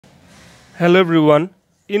Hello everyone.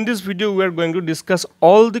 In this video we are going to discuss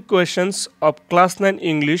all the questions of class 9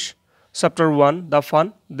 English chapter 1, the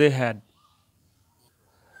fun they had.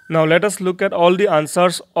 Now let us look at all the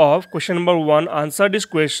answers of question number 1. Answer these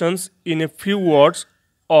questions in a few words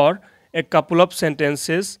or a couple of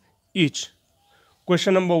sentences each.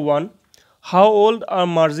 Question number 1. How old are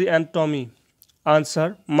Margie and Tommy?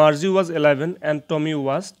 Answer. Margie was 11 and Tommy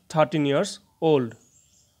was 13 years old.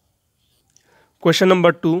 Question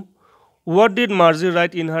number 2. What did Margie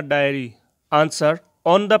write in her diary? Answer.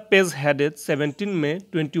 On the page headed 17 May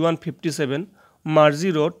 2157,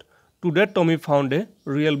 Margie wrote, "Today Tommy found a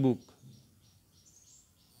real book."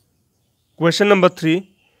 Question number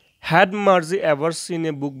 3. Had Margie ever seen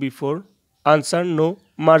a book before? Answer. No,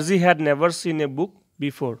 Margie had never seen a book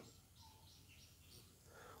before.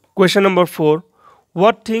 Question number 4.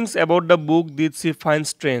 What things about the book did she find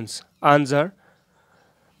strange? Answer.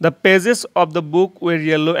 The pages of the book were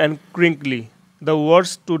yellow and crinkly. The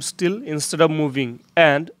words stood still instead of moving,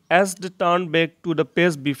 and as they turned back to the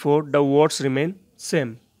page before, the words remained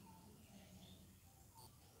same.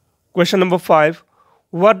 Question number 5.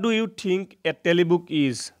 What do you think a telebook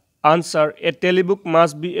is? Answer. A telebook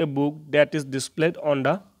must be a book that is displayed on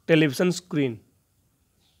the television screen.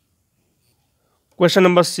 Question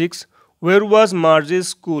number 6. Where was Margie's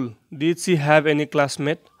school? Did she have any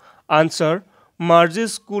classmate? Answer.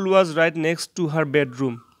 Margie's school was right next to her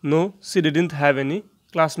bedroom. No, she didn't have any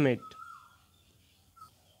classmate.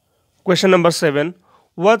 Question number 7.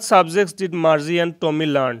 What subjects did Margie and Tommy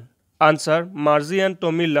learn? Answer. Margie and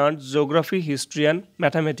Tommy learned geography, history and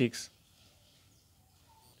mathematics.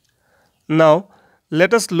 Now,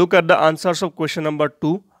 let us look at the answers of question number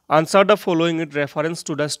 2. Answer the following with reference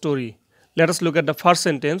to the story. Let us look at the first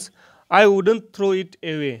sentence. I wouldn't throw it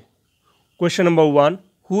away. Question number 1.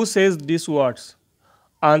 Who says these words?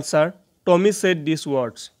 Answer. Tommy said these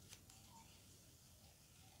words.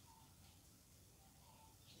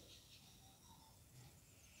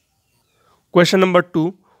 Question number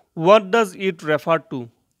 2. What does it refer to?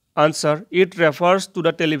 Answer. It refers to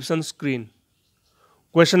the television screen.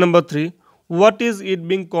 Question number 3. What is it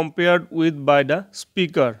being compared with by the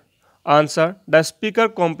speaker? Answer. The speaker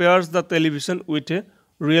compares the television with a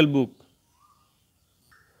real book.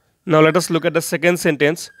 Now let us look at the second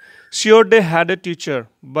sentence. Sure, they had a teacher,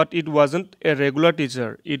 but it wasn't a regular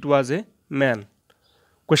teacher. It was a man.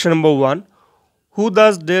 Question number 1. Who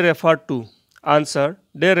does they refer to? Answer.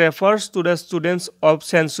 They refers to the students of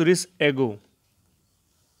centuries ago.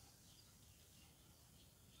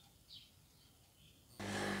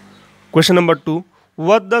 Question number 2.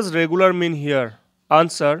 What does regular mean here?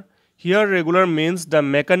 Answer. Here regular means the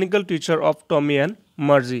mechanical teacher of Tommy and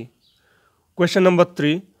Margie. Question number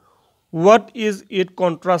 3. What is it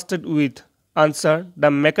contrasted with? Answer.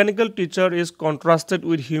 The mechanical teacher is contrasted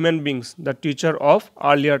with human beings, the teacher of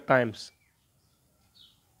earlier times.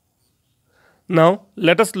 Now,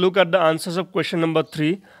 let us look at the answers of question number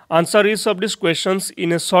 3. Answer each of these questions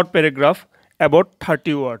in a short paragraph about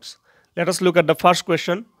 30 words. Let us look at the first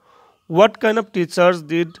question. What kind of teachers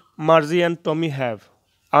did Margie and Tommy have?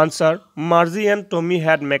 Answer. Margie and Tommy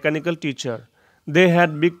had mechanical teacher. They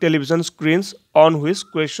had big television screens on which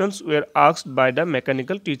questions were asked by the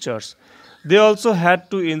mechanical teachers. They also had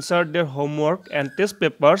to insert their homework and test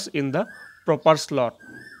papers in the proper slot.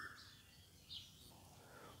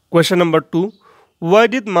 Question number 2. Why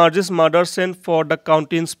did Margie's mother send for the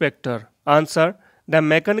county inspector? Answer. The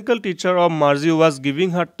mechanical teacher of Margie was giving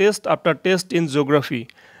her test after test in geography,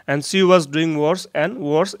 and she was doing worse and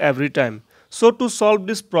worse every time. So to solve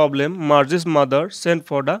this problem, Margie's mother sent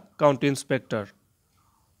for the county inspector.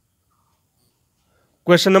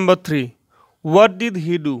 Question number 3. What did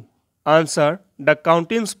he do? Answer. The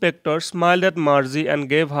county inspector smiled at Margie and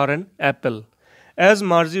gave her an apple. As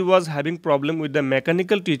Margie was having problem with the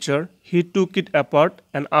mechanical teacher, he took it apart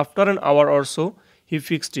and after an hour or so, he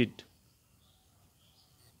fixed it.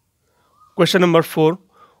 Question number 4.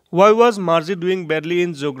 Why was Margie doing badly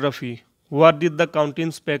in geography? What did the county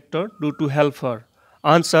inspector do to help her?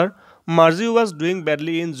 Answer. Margie was doing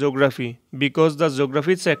badly in geography because the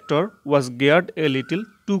geography sector was geared a little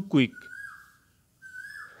too quick.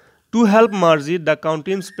 To help Margie, the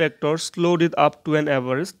county inspector slowed it up to an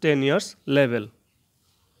average 10 years level.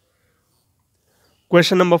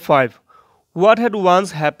 Question number 5. What had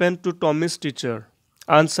once happened to Tommy's teacher?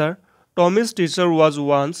 Answer. Tommy's teacher was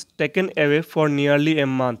once taken away for nearly a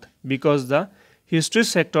month because the history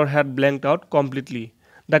sector had blanked out completely.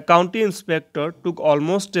 The county inspector took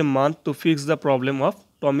almost a month to fix the problem of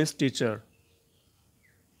Tommy's teacher.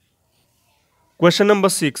 Question number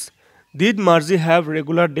 6. Did Margie have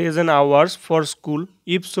regular days and hours for school?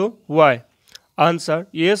 If so, why? Answer: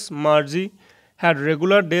 yes, Margie had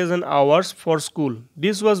regular days and hours for school.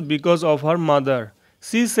 This was because of her mother.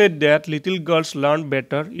 She said that little girls learned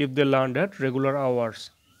better if they learned at regular hours.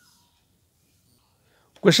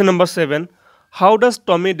 Question number 7. How does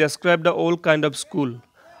Tommy describe the old kind of school?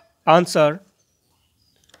 Answer: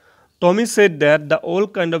 Tommy said that the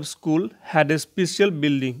old kind of school had a special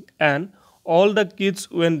building and all the kids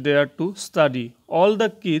went there to study. All the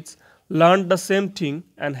kids learned the same thing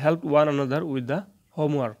and helped one another with the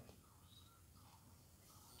homework.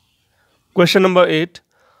 Question number 8.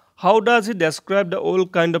 How does he describe the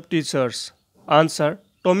old kind of teachers? Answer: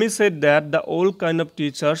 Tommy said that the old kind of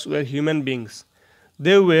teachers were human beings.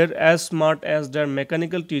 They were as smart as their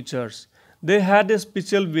mechanical teachers. They had a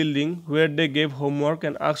special building where they gave homework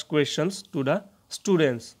and asked questions to the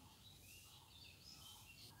students.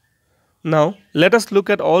 Now, let us look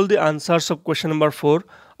at all the answers of question number 4.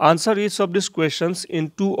 Answer each of these questions in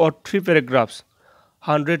 2 or 3 paragraphs,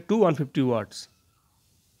 100 to 150 words.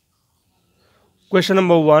 Question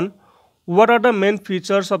number 1. What are the main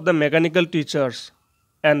features of the mechanical teachers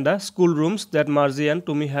and the schoolrooms that Margie and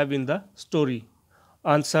Tommy have in the story?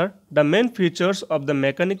 Answer: the main features of the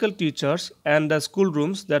mechanical teachers and the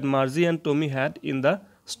schoolrooms that Margie and Tommy had in the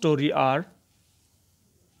story are: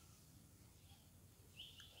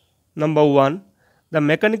 Number 1. The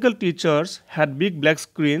mechanical teachers had big black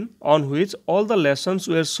screen on which all the lessons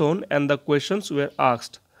were shown and the questions were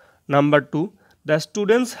asked. Number 2. The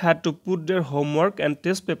students had to put their homework and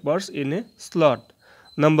test papers in a slot.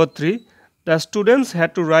 Number 3. The students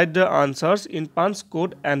had to write their answers in punch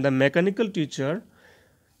code and the mechanical teacher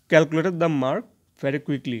calculated the mark very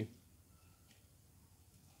quickly.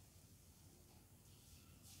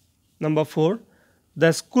 Number 4.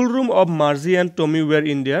 The schoolroom of Margie and Tommy were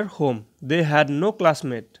in their home. They had no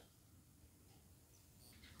classmate.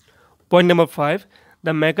 Point number 5.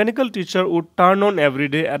 The mechanical teacher would turn on every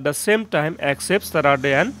day at the same time except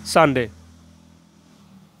Saturday and Sunday.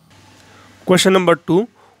 Question number 2.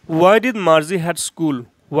 Why did Margie had school?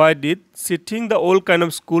 Why did she think the old kind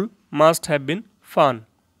of school must have been fun?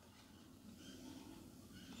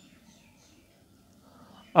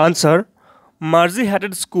 Answer: Margie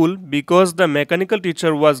hated school because the mechanical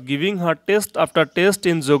teacher was giving her test after test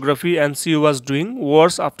in geography and she was doing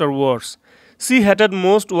worse after worse. She hated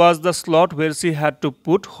most was the slot where she had to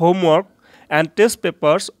put homework and test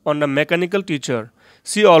papers on the mechanical teacher.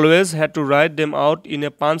 She always had to write them out in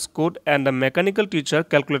a punch code and the mechanical teacher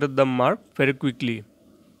calculated the mark very quickly.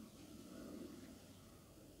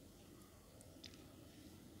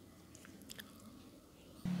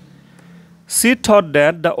 She thought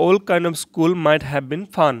that the old kind of school might have been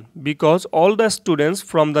fun because all the students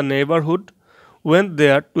from the neighborhood went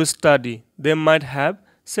there to study. They might have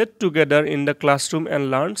sat together in the classroom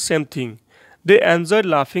and learned same thing. They enjoyed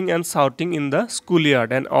laughing and shouting in the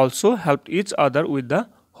schoolyard and also helped each other with the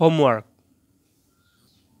homework.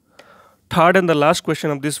 Third and the last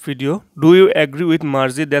question of this video. Do you agree with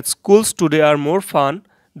Margie that schools today are more fun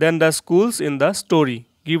than the schools in the story?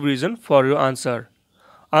 Give reason for your answer.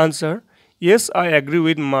 Answer: yes, I agree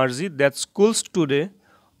with Margie that schools today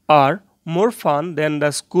are more fun than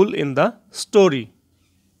the school in the story.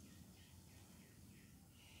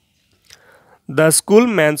 The school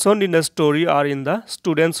mentioned in the story are in the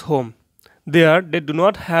student's home. There they do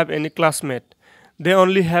not have any classmate. They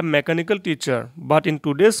only have mechanical teacher. But in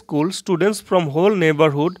today's school, students from whole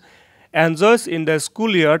neighborhood enjoys in the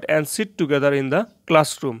schoolyard and sit together in the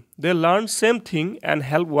classroom. They learn same thing and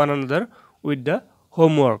help one another with the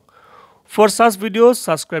homework. For such videos,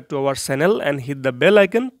 subscribe to our channel and hit the bell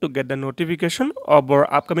icon to get the notification of our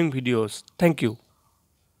upcoming videos. Thank you.